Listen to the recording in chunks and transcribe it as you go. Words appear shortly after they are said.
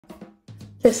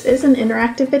This is an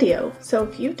interactive video, so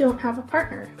if you don't have a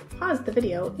partner, pause the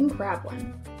video and grab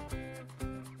one.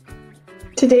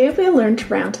 Today we'll learn to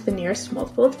round to the nearest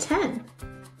multiple of 10.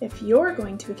 If you're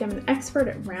going to become an expert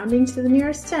at rounding to the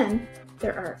nearest 10,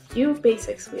 there are a few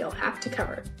basics we'll have to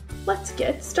cover. Let's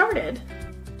get started!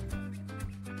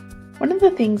 One of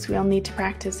the things we'll need to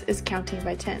practice is counting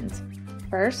by tens.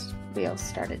 First, we'll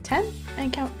start at 10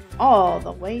 and count all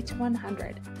the way to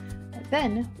 100.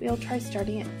 Then we'll try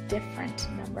starting at different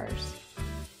numbers.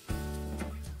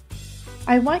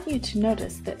 I want you to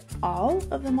notice that all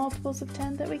of the multiples of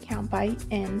 10 that we count by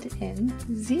end in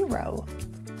 0.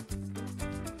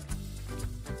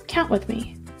 Count with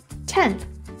me. 10,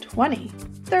 20,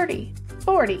 30,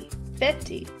 40,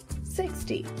 50,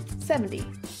 60, 70,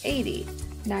 80,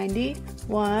 90,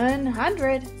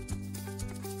 100.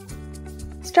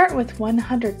 Start with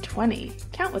 120.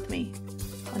 Count with me.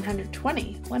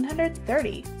 120,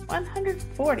 130,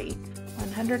 140,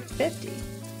 150,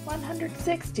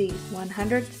 160,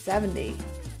 170.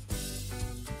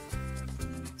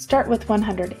 Start with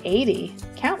 180.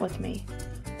 Count with me.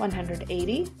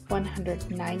 180,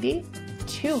 190,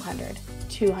 200,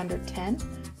 210,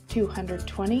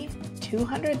 220,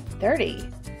 230.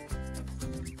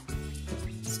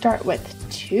 Start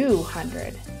with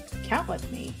 200. Count with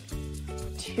me.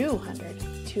 200,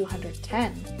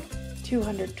 210,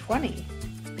 220,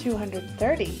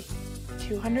 230,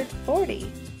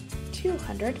 240,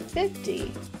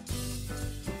 250.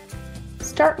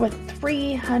 Start with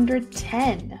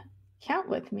 310. Count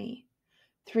with me.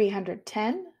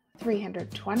 310,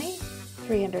 320,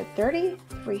 330,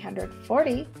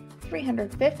 340,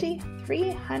 350,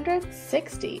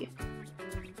 360.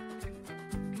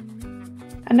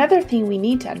 Another thing we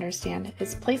need to understand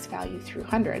is place value through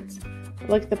hundreds.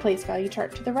 Look at the place value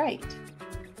chart to the right.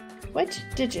 Which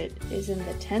digit is in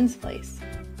the tens place?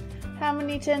 How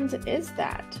many tens is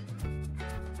that?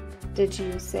 Did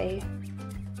you say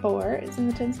 4 is in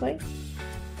the tens place?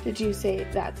 Did you say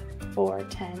that's 4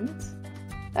 tens?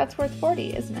 That's worth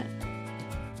 40, isn't it?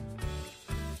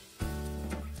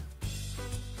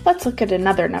 Let's look at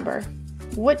another number.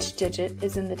 Which digit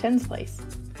is in the tens place?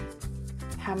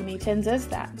 How many tens is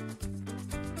that?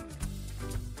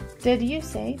 Did you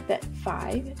say that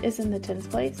 5 is in the tens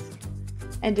place?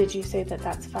 And did you say that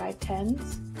that's 5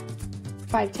 tens?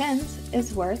 5 tens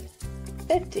is worth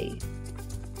 50.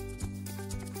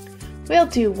 We'll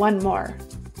do one more.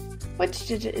 Which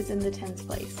digit is in the tens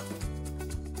place?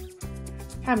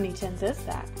 How many tens is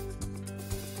that?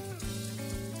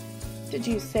 Did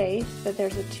you say that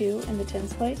there's a 2 in the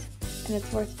tens place and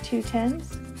it's worth 2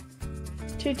 tens?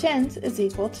 2 tens is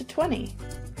equal to 20.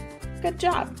 Good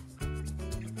job!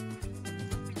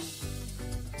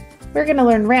 We're going to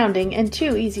learn rounding in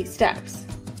 2 easy steps.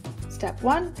 Step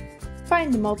 1,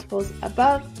 find the multiples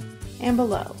above and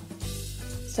below.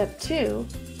 Step 2,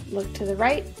 look to the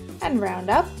right and round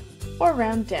up or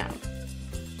round down.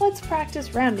 Let's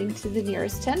practice rounding to the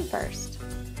nearest 10 first.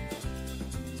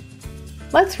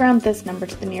 Let's round this number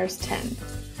to the nearest 10.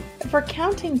 If we're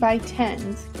counting by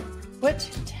tens, which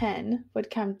 10 would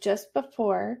come just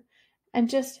before and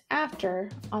just after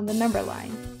on the number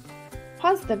line?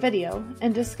 Pause the video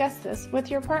and discuss this with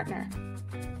your partner.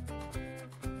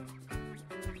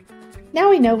 Now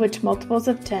we know which multiples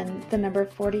of 10 the number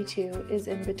 42 is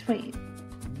in between.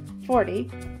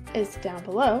 40 is down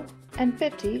below and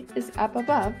 50 is up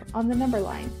above on the number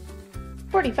line.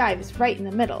 45 is right in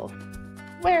the middle.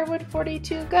 Where would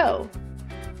 42 go?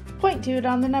 Point to it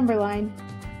on the number line.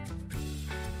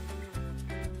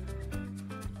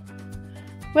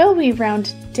 Will we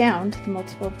round down to the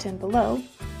multiple of 10 below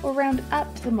or round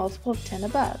up to the multiple of 10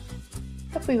 above?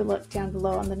 If we look down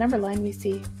below on the number line, we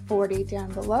see 40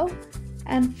 down below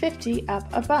and 50 up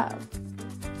above.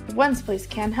 The ones place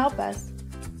can help us.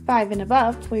 5 and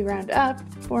above, we round up.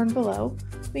 4 and below,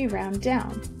 we round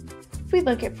down. If we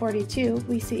look at 42,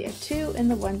 we see a 2 in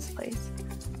the ones place.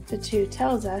 The 2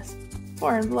 tells us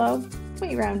 4 and below,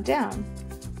 we round down.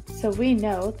 So we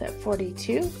know that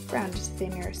 42 rounded to the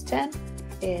nearest 10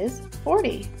 is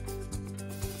 40.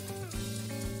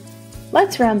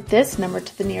 Let's round this number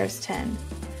to the nearest 10.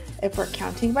 If we're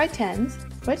counting by tens,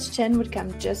 which 10 would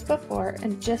come just before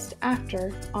and just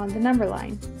after on the number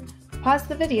line? Pause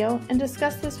the video and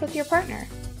discuss this with your partner.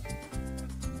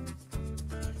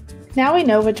 Now we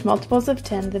know which multiples of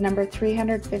 10 the number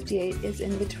 358 is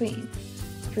in between.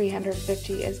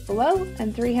 350 is below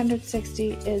and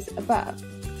 360 is above.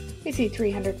 We see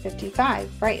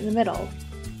 355 right in the middle.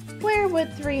 Where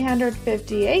would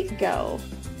 358 go?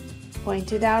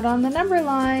 Pointed out on the number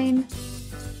line.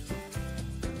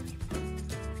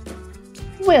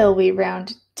 Will we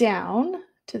round down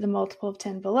to the multiple of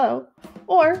 10 below,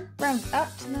 or round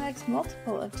up to the next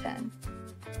multiple of 10.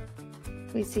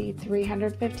 We see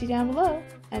 350 down below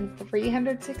and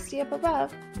 360 up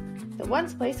above. The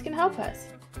ones place can help us.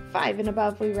 5 and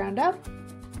above we round up,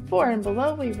 4 and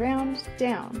below we round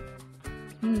down.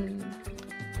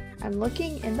 I'm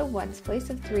looking in the ones place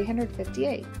of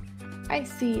 358. I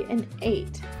see an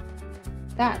 8.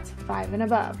 That's 5 and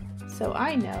above, so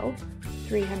I know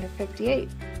 358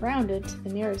 rounded to the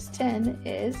nearest 10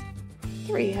 is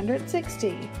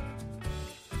 360.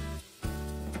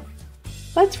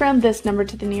 Let's round this number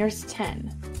to the nearest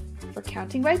 10. For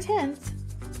counting by tens,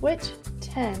 which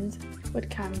tens would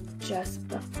come just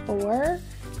before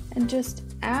and just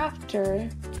after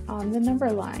on the number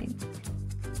line?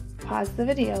 Pause the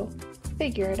video,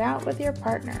 figure it out with your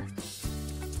partner.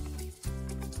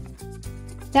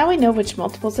 Now we know which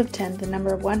multiples of 10 the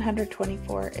number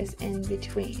 124 is in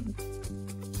between.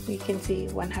 We can see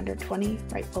 120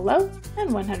 right below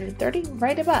and 130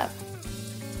 right above.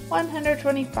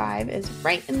 125 is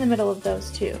right in the middle of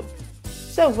those two.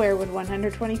 So where would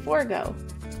 124 go?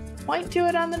 Point to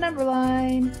it on the number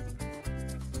line.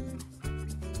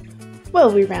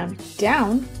 Will we round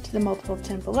down to the multiple of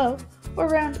 10 below or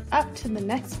round up to the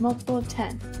next multiple of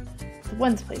 10? The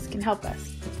ones place can help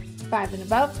us. 5 and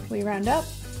above, we round up.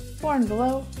 4 and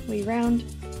below, we round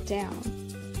down.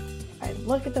 If I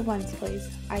look at the ones place,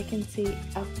 I can see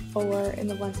a 4 in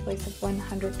the ones place of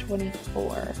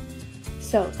 124.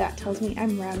 So that tells me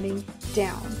I'm rounding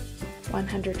down.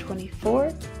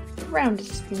 124 rounded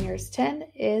to the nearest 10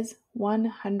 is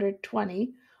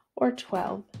 120, or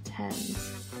 12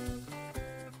 tens.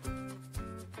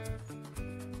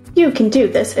 You can do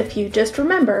this if you just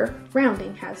remember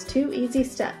rounding has 2 easy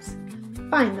steps.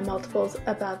 Find the multiples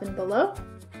above and below,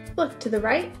 look to the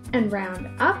right and round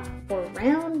up or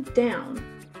round down.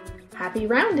 Happy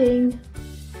rounding!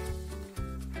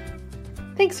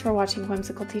 Thanks for watching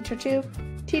Whimsical Teacher Tube.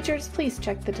 Teachers, please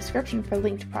check the description for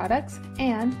linked products,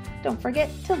 and don't forget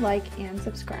to like and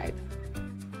subscribe.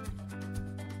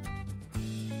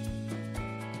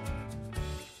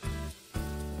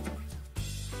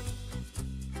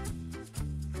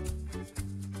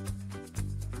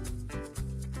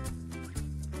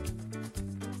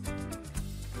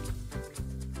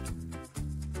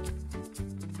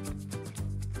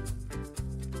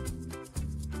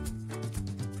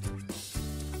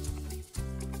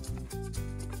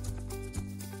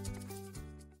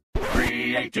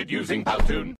 Created using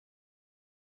Powtoon.